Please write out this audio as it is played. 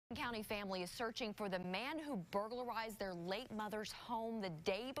County family is searching for the man who burglarized their late mother's home the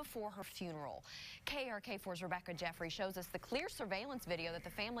day before her funeral. KRK4's Rebecca Jeffrey shows us the clear surveillance video that the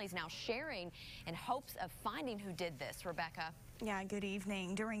family is now sharing in hopes of finding who did this. Rebecca. Yeah, good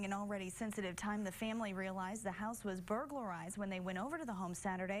evening. During an already sensitive time, the family realized the house was burglarized when they went over to the home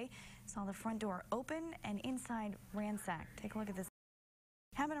Saturday, saw the front door open and inside ransacked. Take a look at this.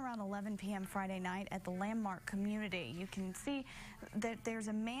 Happened around 11 p.m. Friday night at the Landmark community. You can see that there's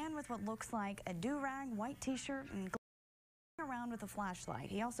a man with what looks like a do-rag, white t-shirt, and around with a flashlight.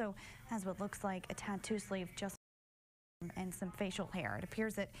 He also has what looks like a tattoo sleeve just and some facial hair. It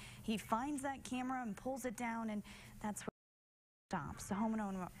appears that he finds that camera and pulls it down, and that's where it stops. The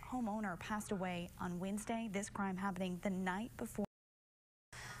homeowner passed away on Wednesday. This crime happening the night before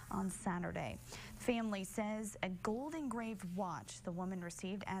on Saturday. Family says a gold-engraved watch the woman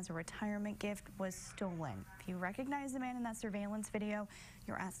received as a retirement gift was stolen. If you recognize the man in that surveillance video,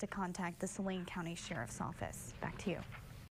 you're asked to contact the Saline County Sheriff's Office. Back to you.